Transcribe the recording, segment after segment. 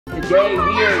Today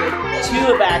we are with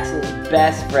two of Axel's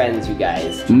best friends, you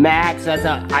guys. Max has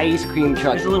an ice cream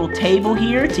truck. There's a little table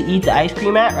here to eat the ice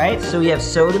cream at, right? So we have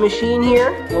soda machine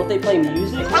here. Don't they play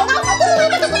music? I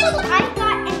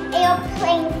got an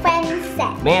airplane friend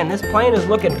set. Man, this plane is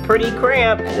looking pretty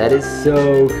cramped. That is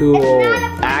so cool.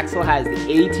 Axel has the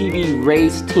ATV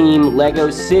race team Lego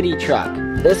City truck.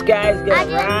 This guy's gonna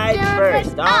ride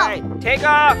first. All right, take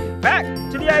off. Back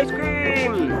to the ice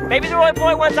cream. Maybe the Roly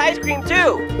Poly wants ice cream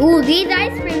too. Ooh, these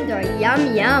ice creams are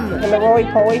yum yum. Can the Roly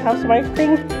Poly have some ice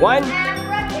cream? 1,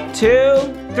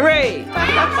 2, 3.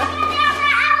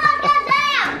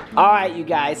 All right, you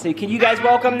guys. So can you guys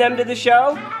welcome them to the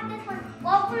show?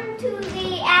 Welcome to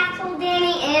the Axel,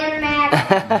 Danny, and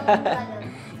Max.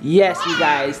 Yes, you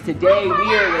guys. Today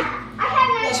we are with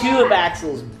two of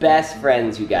Axel's best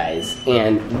friends, you guys,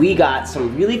 and we got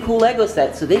some really cool Lego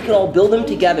sets so they could all build them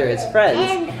together as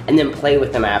friends and then play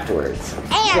with them afterwards.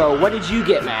 So what did you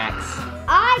get, Max?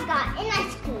 I got an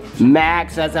ice cream.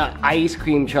 Max has an ice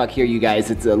cream truck here, you guys.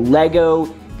 It's a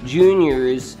Lego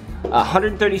Juniors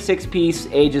 136 piece,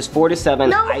 ages 4 to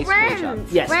 7 ice cream truck.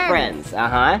 Yes, friends.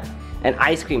 An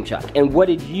ice cream truck. And what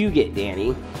did you get,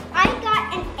 Danny? I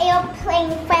got an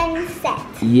airplane friend set.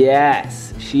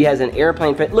 Yes, she has an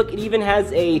airplane friend. Look, it even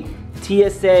has a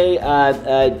TSA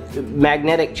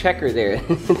magnetic checker there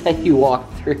that you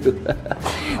walk through.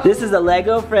 This is a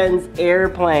Lego Friends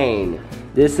airplane.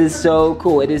 This is so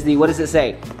cool. It is the, what does it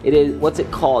say? It is, what's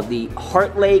it called? The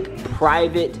Heartlake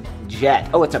private jet.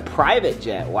 Oh, it's a private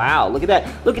jet. Wow, look at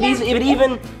that. Look, it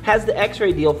even has the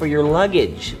x-ray deal for your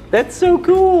luggage. That's so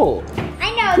cool.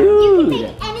 I know, Dude. you can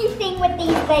make anything with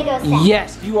these Lego sets.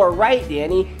 Yes, you are right,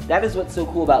 Danny. That is what's so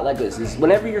cool about Legos, is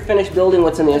whenever you're finished building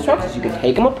what's in the instructions, you can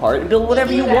take them apart and build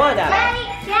whatever you want out of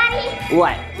it. Daddy,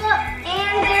 What? look,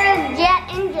 and there's jet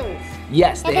engines.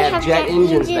 Yes, they have jet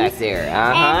engines back there.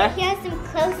 And here's some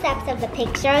close-ups of the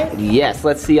pictures. Yes,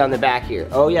 let's see on the back here.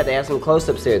 Oh yeah, they have some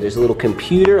close-ups there. There's a little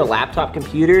computer, a laptop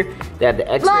computer. They have the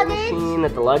x-ray machine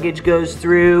that the luggage goes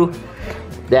through.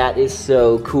 That is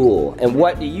so cool. And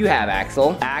what do you have,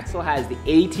 Axel? Axel has the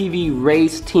ATV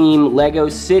race team Lego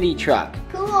City truck.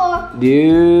 Cool.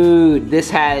 Dude, this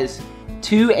has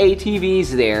 2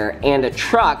 ATVs there and a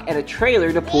truck and a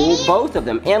trailer to pull both of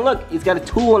them. And look, he's got a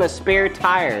tool and a spare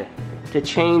tire to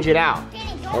change it out.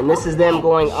 And this is them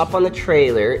going up on the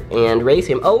trailer and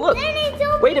racing him. Oh look,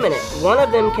 wait a minute. One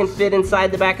of them can fit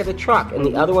inside the back of the truck and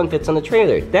the other one fits on the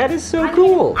trailer. That is so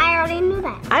cool. I already knew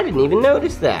that. I didn't even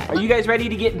notice that. Are you guys ready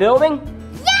to get building?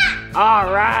 Yeah!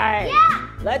 All right. Yeah!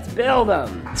 Let's build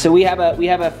them. So we have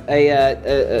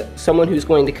someone who's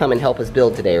going to come and help us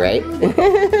build today, right?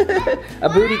 A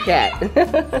booty cat.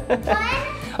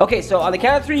 Okay, so on the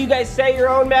count of 3, you guys say your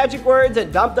own magic words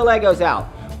and dump the Legos out.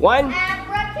 1,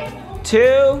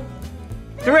 2,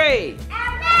 3.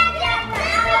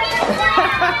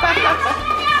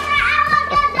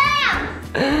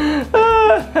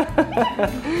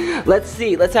 Let's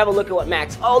see, let's have a look at what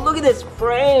Max, oh look at this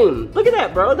frame. Look at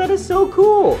that, bro, that is so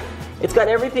cool. It's got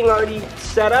everything already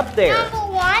set up there.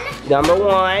 Number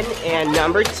 1 and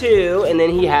number 2, and then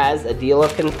he has a deal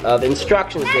of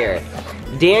instructions there.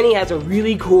 Danny has a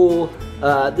really cool,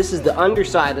 this is the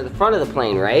underside of the front of the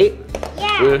plane, right?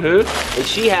 Yeah. And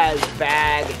she has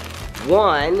bag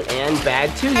 1 and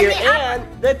bag 2 here,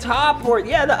 and the top portion,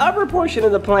 yeah, the upper portion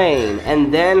of the plane,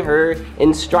 and then her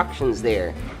instructions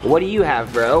there. What do you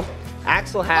have, bro?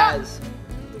 Axel has,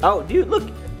 oh, dude, look,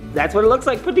 that's what it looks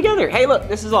like put together. Hey, look,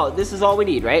 this is all we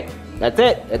need, right? That's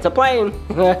it, it's a plane.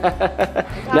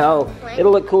 No,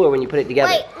 it'll look cooler when you put it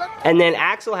together. Wait, look. And then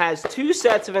Axel has 2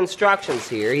 sets of instructions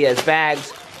here. He has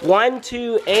bags 1,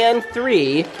 2, and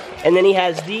 3, and then he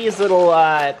has these little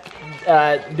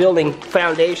building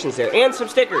foundations there, and some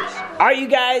stickers. Are you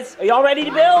guys, are y'all ready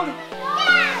to build?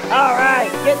 Yeah! All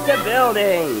right, get to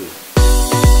building.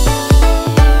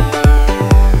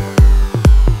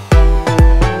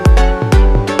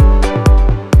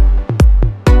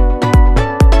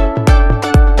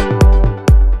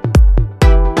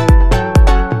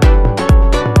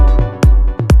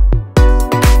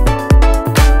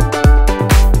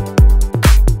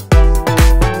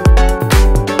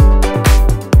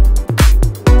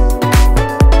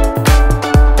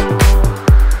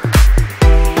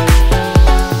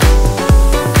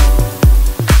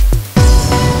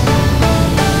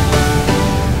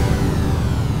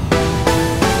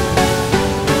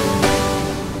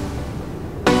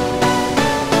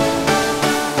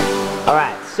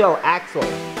 So, Axel,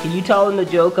 can you tell them the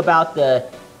joke about the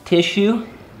tissue?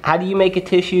 How do you make a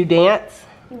tissue dance?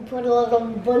 You put a little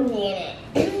boogie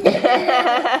in it.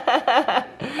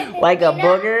 Like a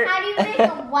booger? How do you make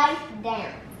a wife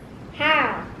dance?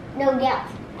 How? No guess.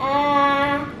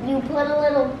 You put a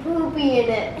little poopy in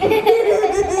it.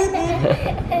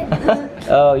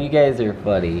 Oh, you guys are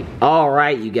funny. All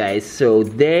right, you guys, so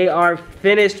they are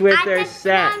finished with their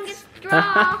sets.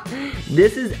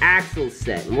 This is Axel's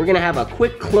set, and we're gonna have a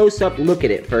quick close-up look at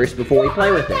it first before we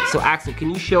play with it. So Axel, can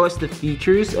you show us the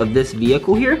features of this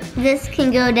vehicle here? This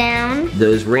can go down.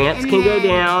 Those ramps can go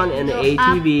down, and the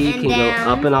ATV can go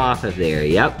up and off of there.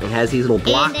 Yep, it has these little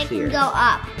blocks and it here. can go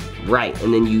up. Right,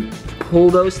 and then you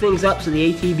pull those things up so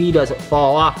the ATV doesn't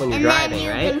fall off when you're driving,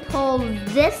 right? And then you can pull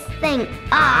this thing up.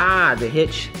 Ah, the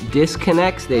hitch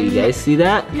disconnects there. You guys see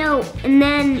that? No, and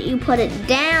then you put it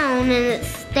down and it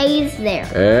stays there.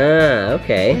 Ah,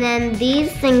 okay. And then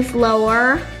these things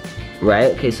lower.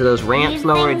 Right, okay, so those ramps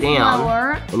lower down.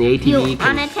 And the ATV you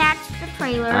can unattach the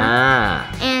trailer.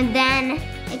 Ah. And then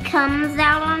it comes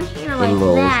out on here like and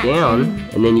rolls that. down,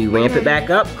 and then you ramp it back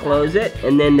up, close it,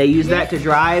 and then they use that to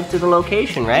drive to the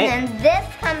location, right? And then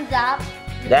this comes up.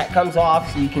 That comes off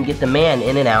so you can get the man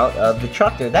in and out of the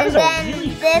truck there. That is a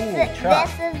really cool truck.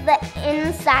 This is the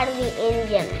inside of the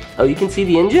engine. Oh, you can see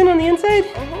the engine on the inside?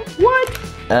 What?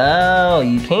 Oh,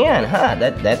 you can, huh?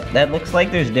 That looks like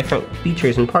there's different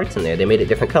features and parts in there. They made it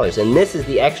different colors. And this is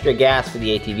the extra gas for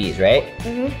the ATVs, right?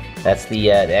 That's the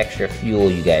extra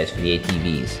fuel, you guys, for the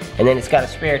ATVs. And then it's got a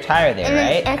spare tire there,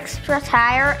 right? An extra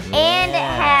tire, and it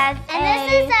has. And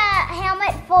this is a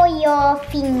helmet for your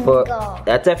finger.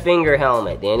 That's a finger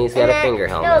helmet. Danny's got a finger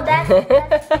helmet. No,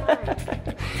 that's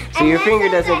fun. So your finger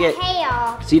doesn't get.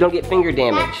 Hail. So you don't get finger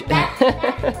damage.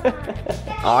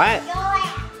 All right.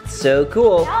 So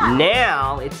cool.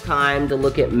 Now it's time to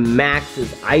look at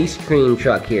Max's ice cream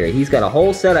truck here. He's got a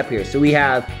whole setup here. So we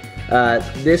have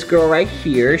this girl right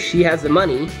here. She has the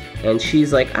money, and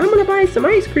she's like, I'm gonna buy some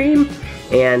ice cream.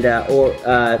 And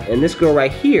and this girl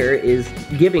right here is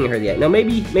giving her the. Now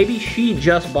maybe she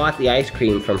just bought the ice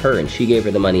cream from her, and she gave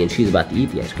her the money, and she's about to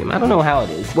eat the ice cream. I don't know how it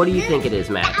is. What do you think it is,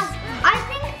 Max? I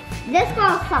think this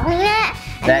girl's selling it.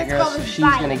 That girl, she's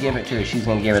gonna give it to her. She's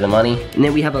gonna give her the money. And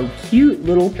then we have a cute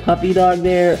little puppy dog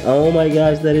there. Oh my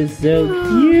gosh, that is so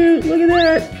cute. Look at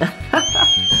that.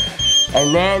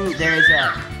 And then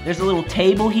there's a little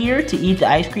table here to eat the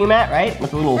ice cream at, right?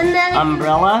 With a little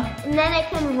umbrella. And then it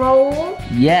can roll.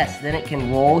 Yes, then it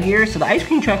can roll here. So the ice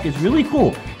cream truck is really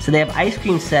cool. So they have ice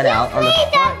cream set out on the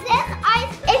front.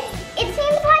 It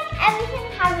seems like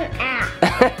everything has an app.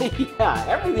 Yeah,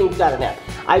 everything's got an app.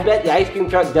 I bet the ice cream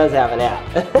truck does have an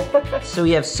app. So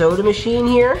we have soda machine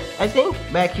here, I think,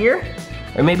 back here.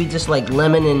 Or maybe just like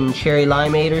lemon and cherry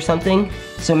limeade or something.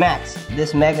 So Max,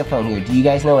 this megaphone here, do you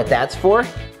guys know what that's for?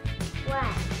 What?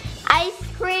 Ice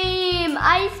cream,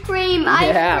 ice cream,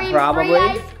 yeah, ice cream, probably.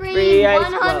 free ice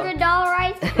cream, free $100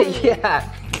 ice cream.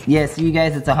 Yeah. Yeah, so you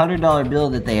guys, it's a $100 bill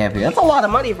that they have here. That's a lot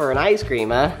of money for an ice cream,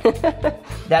 huh?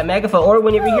 That megaphone, or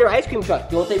whenever you hear ice cream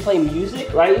truck, don't they play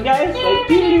music, right, you guys? Like,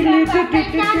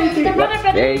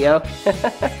 there you go.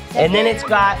 And then it's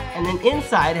got, and then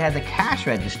inside it has a cash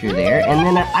register there, and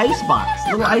then an ice box,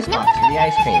 little ice box for the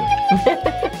ice cream.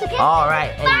 All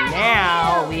right, and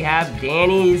now we have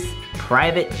Danny's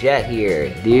private jet here.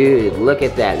 Dude, look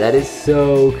at that. That is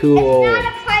so cool. It's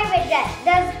not a private jet.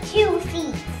 There's 2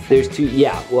 seats. There's 2,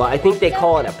 yeah. Well, I think they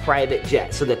call it a private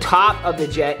jet. So the top of the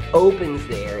jet opens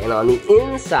there, and on the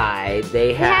inside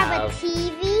they have a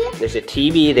TV. There's a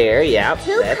TV there, yeah.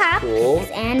 2 that's cups cool.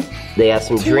 and they have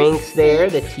some drinks there,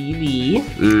 the TV.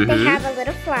 They have a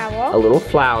little flower. A little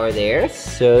flower there,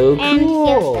 so and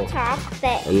cool. here's the top.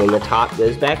 And then the top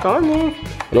goes back on there.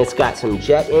 And it's got some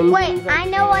jet engines. Wait, I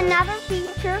know another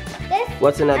feature.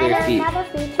 What's another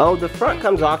feature? Oh, the front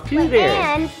comes off too there.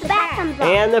 And the back comes off.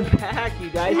 And the back, you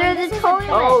guys. And there's a toilet.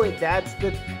 Oh, that's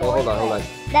the, oh, hold on.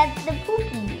 That's the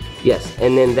poopy. Yes,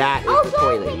 and then that is the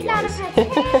toilet, you guys.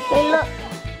 They look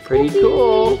pretty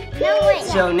cool. No, wait,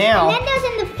 so now. And then there's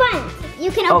in the front.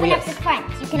 You can open up the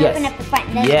front. You can open up the front.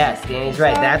 Yes, Danny's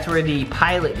right. That's where the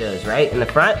pilot goes, right? In the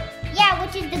front? Yeah,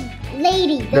 which is the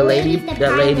lady. The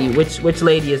lady. Which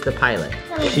lady is the pilot?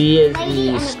 She is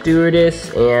the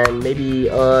stewardess, and maybe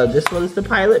this one's the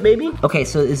pilot, maybe? Okay,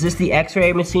 so is this the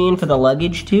X-ray machine for the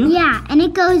luggage too? Yeah, and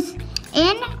it goes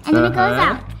in, and then it goes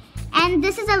out. And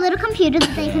this is a little computer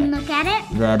that they can look at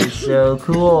it. That is so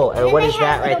cool. And what is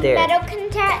that right there? Metal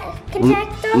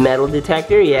detector. Metal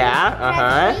detector,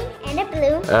 yeah. Green and a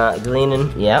blue. Green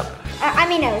and, yep. I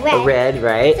mean a red. A red,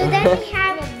 right? So then we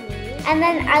have, and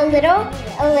then a little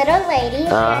lady.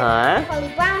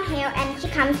 Curly brown hair, and she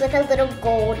comes with a little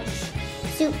gold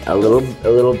suit. A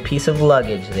little piece of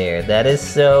luggage there. That is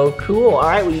so cool. All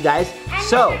right, well you guys.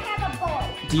 So,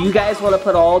 do you guys want to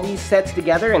put all these sets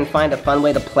together and find a fun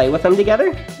way to play with them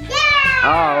together? Yeah!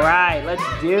 All right, let's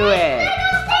do it.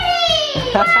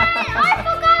 I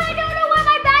forgot, I don't know where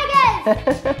my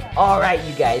bag is. All right,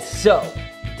 you guys, so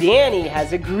Danny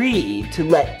has agreed to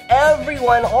let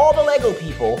everyone, all the Lego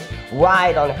people,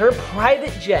 ride on her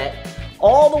private jet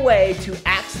all the way to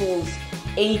Axel's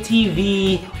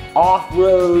ATV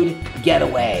off-road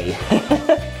getaway.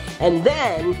 And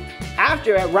then,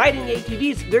 after riding the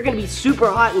ATVs, they're gonna be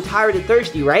super hot and tired and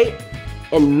thirsty, right?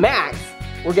 And Max,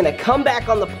 we're gonna come back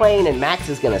on the plane and Max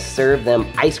is gonna serve them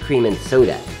ice cream and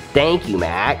soda. Thank you,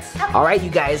 Max. Okay. All right, you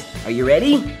guys, are you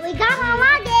ready? We got our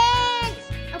luggage.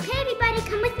 Okay, everybody,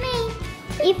 come with me.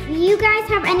 If you guys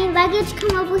have any luggage,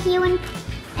 come over here and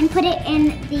put it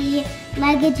in the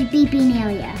luggage beeping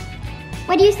area.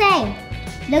 What do you say?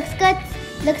 Looks good.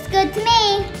 Looks good to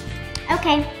me.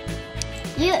 Okay.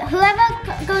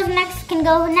 Whoever goes next can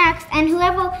go next, and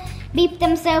whoever beep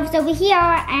themselves over here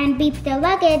and beep their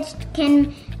luggage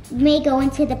may go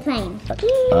into the plane.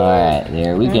 All right,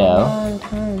 there we go.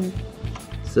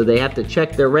 So they have to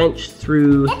check the wrench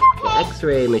through the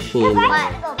X-ray machine.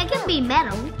 It can be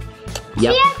metal.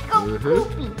 Yep. She has to go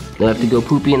poopy. They'll have to go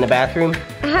poopy in the bathroom.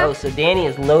 Oh, so Danny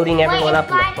is loading everyone up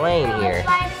in the plane here.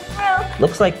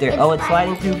 Looks like they're, it's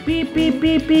sliding through. Beep, beep,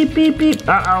 beep, beep, beep, beep.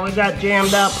 Uh-oh, we got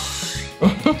jammed up.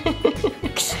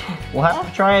 We'll have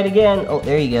to try it again. Oh,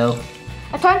 there you go.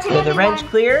 Is the wrench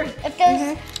clear?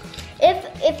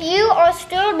 If you are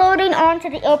still loading onto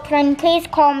the airplane, please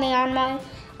call me on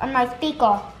my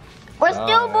speaker. We're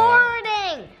still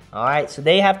boarding. All right, so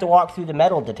they have to walk through the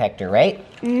metal detector, right?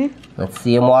 Mm-hmm. Let's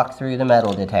see them walk through the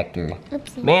metal detector.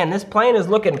 Oopsie. Man, this plane is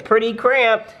looking pretty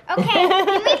cramped. Okay,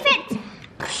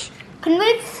 can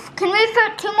we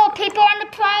fit 2 more people on the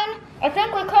plane? I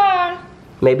think we can.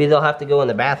 Maybe they'll have to go in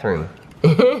the bathroom.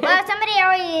 Well,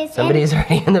 somebody's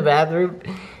already in the bathroom.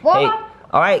 What? Hey,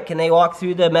 all right, can they walk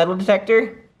through the metal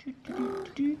detector?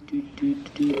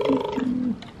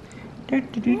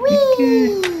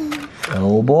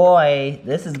 Oh boy,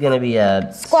 this is gonna be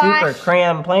a super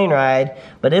crammed plane ride,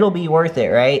 but it'll be worth it,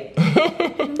 right?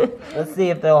 Let's see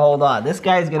if they'll hold on. This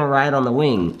guy's gonna ride on the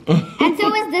wing. And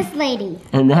so is this lady.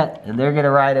 And they're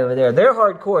gonna ride over there. They're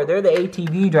hardcore, they're the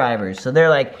ATV drivers. So they're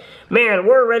like, man,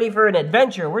 we're ready for an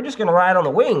adventure. We're just gonna ride on the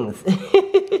wings.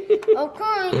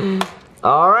 Okay.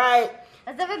 All right.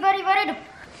 Is everybody ready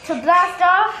to blast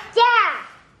off? Yeah.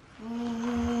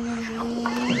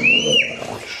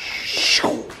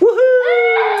 Woohoo!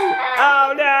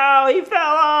 Oh no, he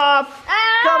fell off.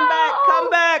 Come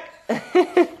back.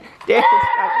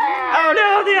 Oh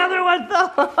no, the other one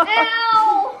fell off.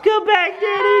 No. Come back,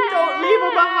 Daddy. Don't leave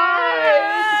him behind.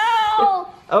 No.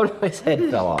 Oh no, his head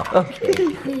fell off. Okay.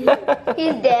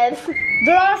 He's dead.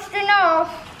 Blasting off.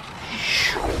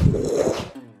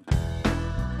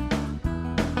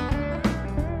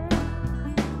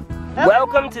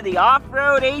 Welcome to the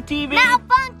off-road ATV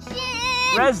Malfunction.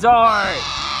 resort.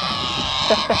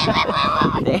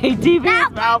 The ATV is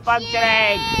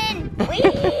malfunctioning.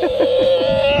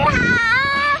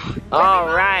 All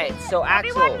right, so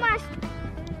Axel. Everyone must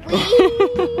leave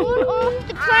off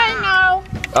the plane now.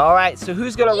 All right, so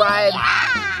who's gonna ride?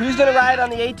 Who's gonna ride on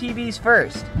the ATVs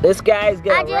first? This guy's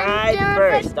gonna ride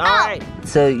first. All right.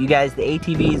 So you guys, the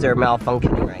ATVs are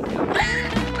malfunctioning right now.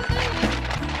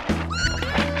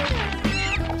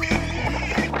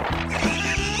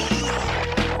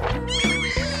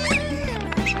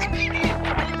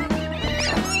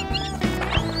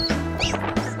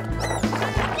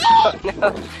 Oh,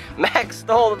 no. Max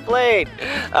stole the plane.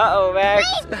 Uh-oh, Max.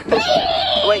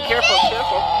 Wait, careful.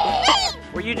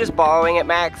 Were you just borrowing it,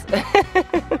 Max? No,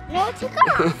 it took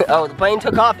off. Oh, the plane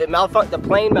took off. The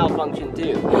plane malfunctioned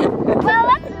too. Well,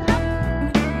 let's...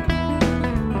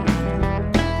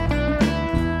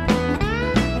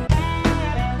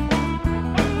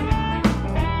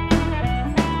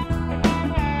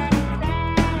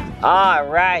 All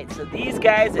right, so these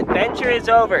guys' adventure is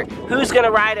over. Who's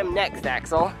gonna ride them next,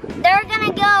 Axel? They're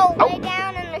gonna go lay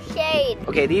down in the shade.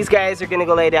 Okay, these guys are gonna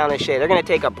go lay down in the shade. They're gonna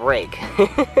take a break.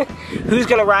 Who's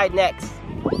gonna ride next?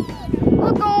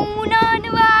 We're going on the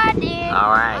ride.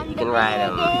 All right, you can ride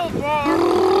them.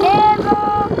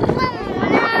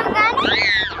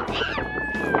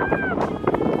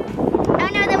 Oh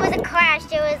no, there was a crash.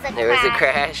 There was a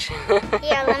crash.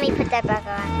 Here, let me put that back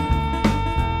on.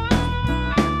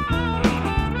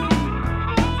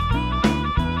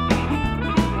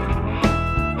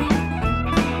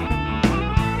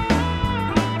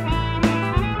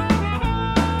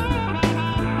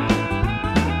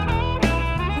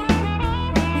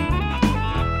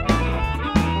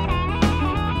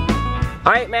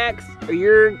 All right, Max, are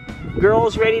your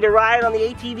girls ready to ride on the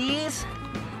ATVs? Is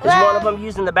one of them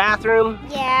using the bathroom?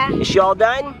 Yeah. Is she all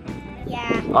done?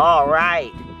 Yeah. All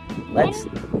right. Let's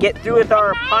get through with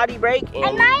our potty break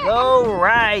and go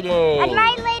riding. And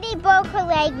my lady broke her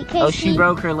leg because she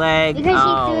broke her leg.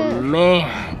 Oh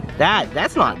man,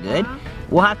 that's not good.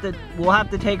 We'll have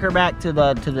to take her back to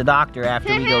the doctor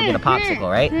after we go get a popsicle,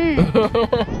 right?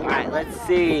 All right, let's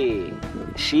see.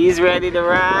 She's ready to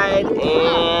ride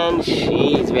and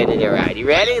she's ready to ride. You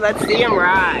ready? Let's see him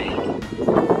ride.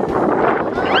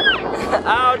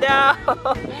 Oh no!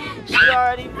 She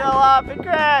already fell off and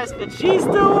crashed, but she's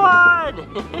still on.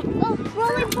 Oh,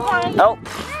 roly-poly. Oh.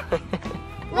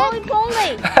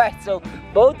 Roly-poly. All right, so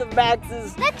both of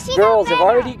Max's girls have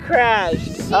already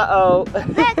crashed. Uh-oh.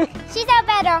 Look, she's all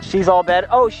better. She's all better.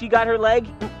 Oh, she got her leg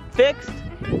fixed?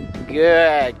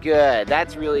 Good, good.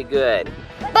 That's really good.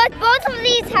 But both of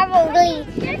these have a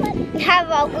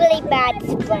really bad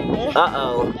sprain.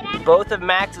 Uh-oh. Both of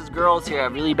Max's girls here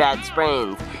have really bad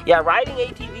sprains. Yeah, riding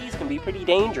ATVs can be pretty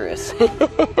dangerous.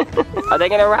 Are they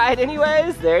gonna ride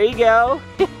anyways? There you go.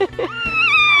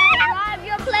 Drive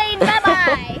your plane,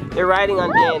 bye-bye. They're riding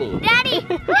on Danny. Daddy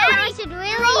should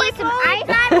really use some ice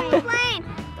driving the plane.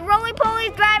 The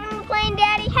roly-poly's driving the plane,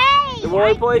 Daddy. Hey! The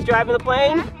roly-poly's driving the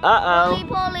plane? Uh-oh.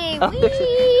 Roly-poly, Oh,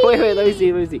 wait, let me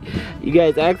see. You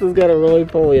guys, Axel's got a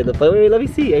roly-poly in the plane. Wait, let me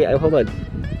see. Hold on.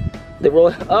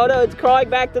 Oh no, it's crawling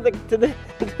back to the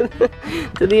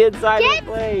inside of the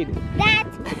plane.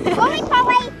 That's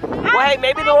roly-poly. Wait,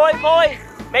 maybe the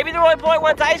roly-poly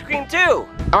wants ice cream too.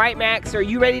 All right, Max, are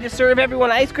you ready to serve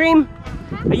everyone ice cream?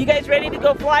 Are you guys ready to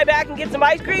go fly back and get some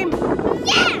ice cream?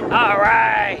 Yeah. All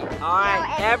right,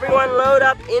 everyone load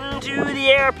up into the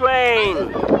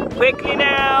airplane. Quickly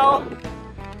now.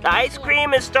 The ice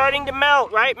cream is starting to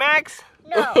melt, right, Max?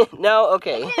 No. No?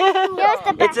 Okay.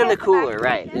 It's in the cooler,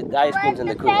 right. The ice cream's in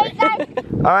the cooler.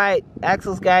 All right,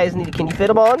 Axel's guys, can you fit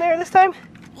them all in there this time?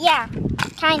 Yeah,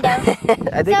 kind of.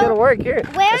 I think that'll work. Here,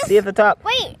 let's see at the top.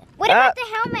 Wait, what about the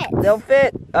helmets? They'll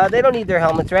fit. They don't need their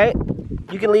helmets, right?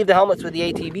 You can leave the helmets with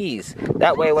the ATVs.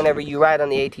 That way, whenever you ride on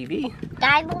the ATV.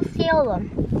 I will steal them.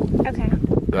 Okay.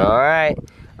 All right.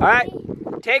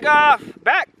 Take off.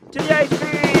 Back to the ice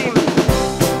cream.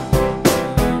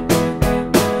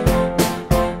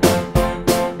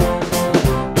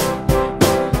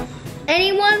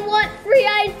 Anyone want free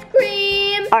ice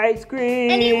cream? Ice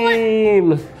cream.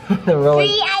 Anyone?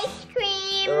 Free ice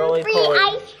cream. Free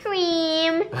ice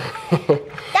cream.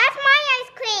 That's my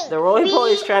ice cream. The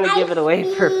roly-poly is trying to give it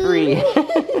away for free.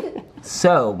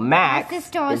 So Max is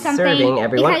serving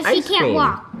everyone ice cream. Because she can't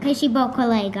walk, because she broke her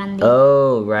leg on the...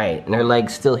 Oh, right. And her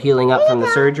leg's still healing up from the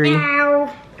surgery.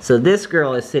 Ow. So this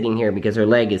girl is sitting here because her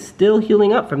leg is still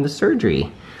healing up from the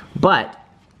surgery. But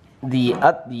the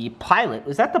pilot,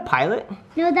 was that the pilot?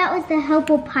 No, that was the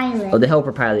helper pilot. Oh, the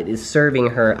helper pilot is serving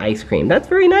her ice cream. That's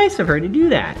very nice of her to do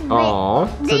that.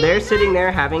 Aww. So they're sitting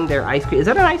there having their ice cream. Is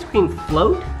that an ice cream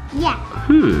float? Yeah.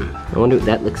 I wonder if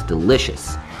that looks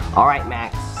delicious. All right,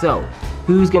 Max. So,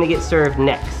 who's gonna get served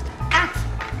next? Axel.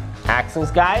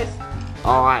 Axel's guys?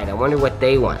 All right, I wonder what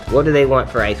they want. What do they want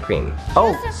for ice cream?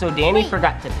 Oh, so Danny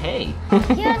forgot to pay.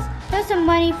 Here's some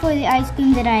money for the ice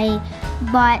cream that I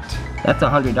bought. That's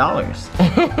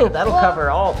 $100. That'll cover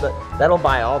all that'll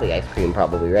buy all the ice cream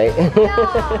probably, right? No.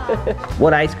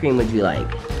 What ice cream would you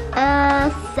like?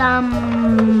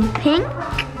 Some pink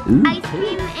ice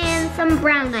cream and some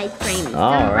brown ice cream.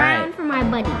 All brown for my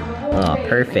buddy. Oh,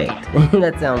 perfect.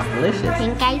 That sounds delicious.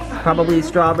 Pink ice cream. Probably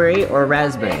strawberry or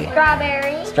raspberry.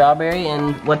 Strawberry. Strawberry,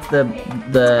 and what's the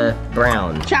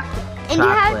brown? Chocolate. And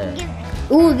Chocolate. you have to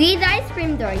give... Ooh, these ice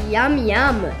creams are yum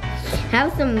yum.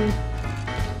 Have some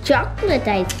chocolate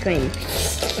ice cream.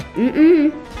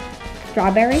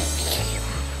 Strawberry.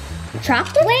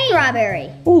 Chocolate strawberry.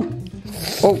 Ooh.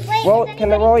 Oh, well, can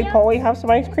the roly-poly have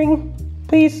some ice cream,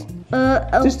 please?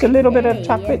 Okay. Just a little bit of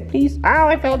chocolate, please. Ow,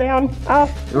 I fell down. Oh,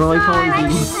 the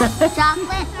roly-poly's eating.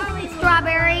 Chocolate,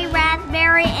 strawberry,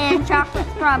 raspberry, and chocolate,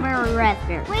 strawberry,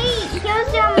 raspberry. Wait, here's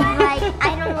some,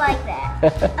 I don't like that.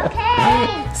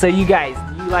 Okay. So you guys,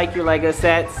 do you like your Lego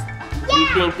sets? Yeah. Do you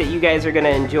think that you guys are gonna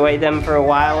enjoy them for a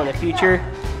while in the future?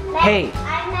 Hey, I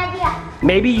have an idea.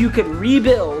 maybe you could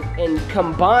rebuild and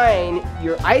combine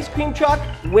your ice cream truck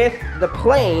with the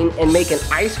plane and make an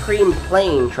ice cream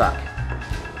plane truck.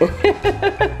 Yeah!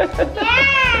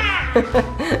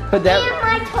 Would that, And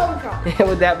my tow truck.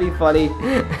 would that be funny?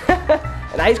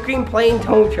 An ice cream plane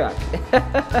tow truck. Yeah,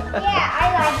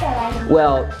 I like that.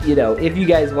 Well, you know, if you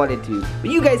guys wanted to.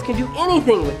 But you guys can do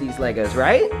anything with these Legos,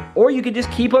 right? Or you could just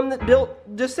keep them built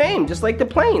the same, just like the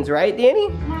planes, right,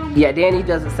 Danny? Yeah, Danny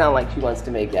doesn't sound like she wants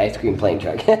to make the ice cream plane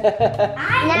truck.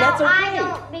 That's okay. I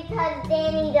don't, because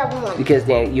Danny doesn't want to. Because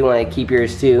Danny, you want to keep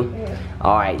yours too?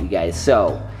 All right, you guys.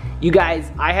 So, You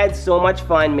guys, I had so much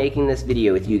fun making this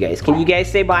video with you guys. Can you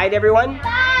guys say bye to everyone? Bye!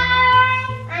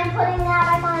 I'm putting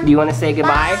that on. Do you want to say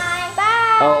goodbye? Bye!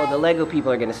 Bye! Oh, the Lego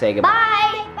people are going to say goodbye.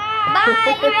 Bye! Bye!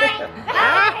 Bye!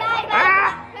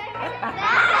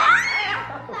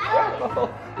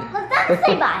 Let's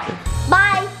say bye.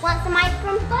 Bye. Want some ice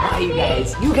cream? Bye, you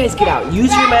guys. You guys get out.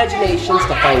 Use your imaginations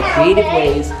to find creative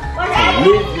ways to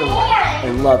live your life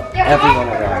and love everyone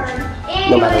around you.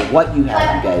 No matter what you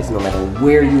have, you guys, no matter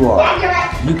where you are,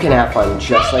 you can have fun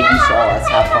just like you saw us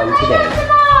have fun today.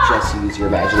 Just use your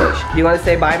imagination. Do you want to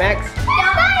say bye, Max? Never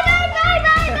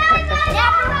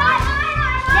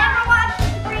watch the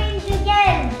screens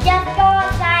again. Just go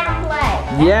outside and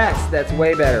play. Yes, that's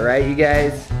way better, right, you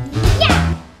guys?